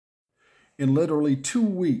In literally 2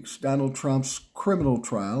 weeks, Donald Trump's criminal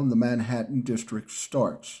trial in the Manhattan District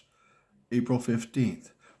starts. April 15th,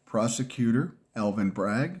 prosecutor Alvin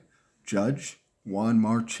Bragg, judge Juan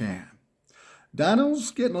Marchand. Donald's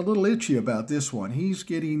getting a little itchy about this one. He's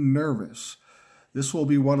getting nervous. This will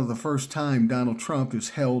be one of the first time Donald Trump is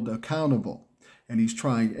held accountable, and he's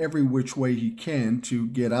trying every which way he can to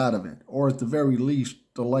get out of it, or at the very least,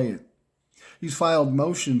 delay it. He's filed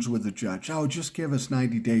motions with the judge. Oh, just give us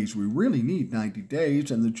 90 days. We really need 90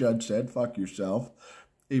 days. And the judge said, fuck yourself.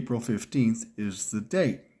 April 15th is the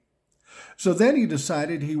date. So then he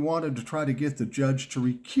decided he wanted to try to get the judge to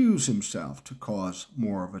recuse himself to cause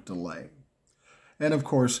more of a delay. And of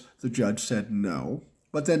course, the judge said no.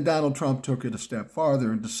 But then Donald Trump took it a step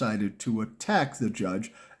farther and decided to attack the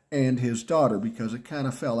judge and his daughter because it kind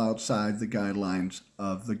of fell outside the guidelines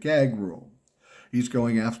of the gag rule. He's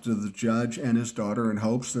going after the judge and his daughter in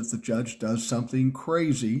hopes that the judge does something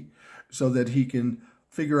crazy so that he can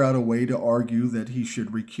figure out a way to argue that he should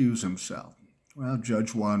recuse himself. Well,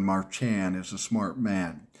 Judge Juan Marchand is a smart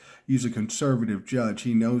man. He's a conservative judge.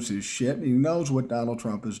 He knows his shit, and he knows what Donald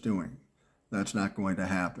Trump is doing. That's not going to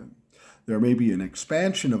happen. There may be an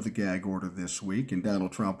expansion of the gag order this week, and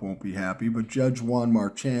Donald Trump won't be happy, but Judge Juan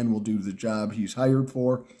Marchand will do the job he's hired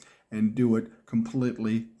for and do it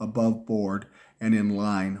completely above board and in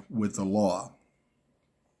line with the law.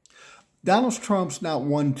 Donald Trump's not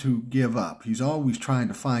one to give up. He's always trying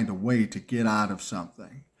to find a way to get out of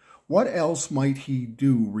something. What else might he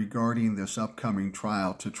do regarding this upcoming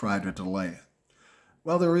trial to try to delay it?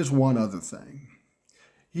 Well, there is one other thing.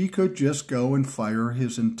 He could just go and fire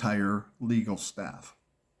his entire legal staff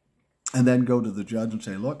and then go to the judge and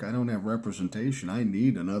say, look, I don't have representation. I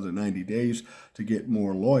need another 90 days to get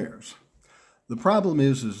more lawyers. The problem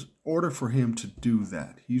is in order for him to do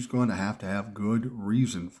that, he's going to have good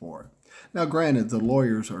reason for it. Now, granted, the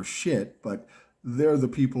lawyers are shit, but they're the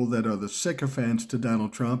people that are the sycophants to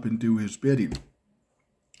Donald Trump and do his bidding.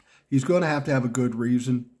 He's going to have a good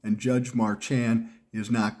reason, and Judge Marchand is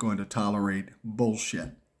not going to tolerate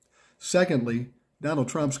bullshit. Secondly, Donald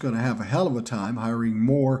Trump's going to have a hell of a time hiring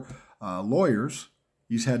more lawyers.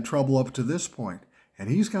 He's had trouble up to this point, and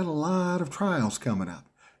he's got a lot of trials coming up.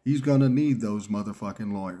 He's going to need those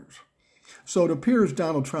motherfucking lawyers. So it appears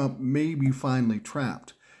Donald Trump may be finally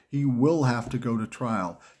trapped. He will have to go to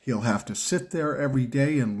trial. He'll have to sit there every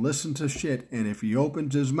day and listen to shit, and if he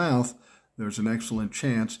opens his mouth, there's an excellent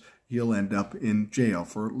chance he'll end up in jail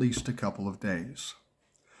for at least a couple of days.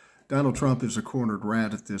 Donald Trump is a cornered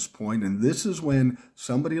rat at this point, and this is when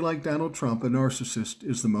somebody like Donald Trump, a narcissist,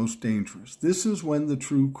 is the most dangerous. This is when the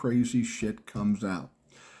true crazy shit comes out.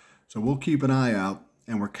 So we'll keep an eye out,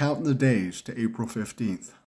 and we're counting the days to April 15th.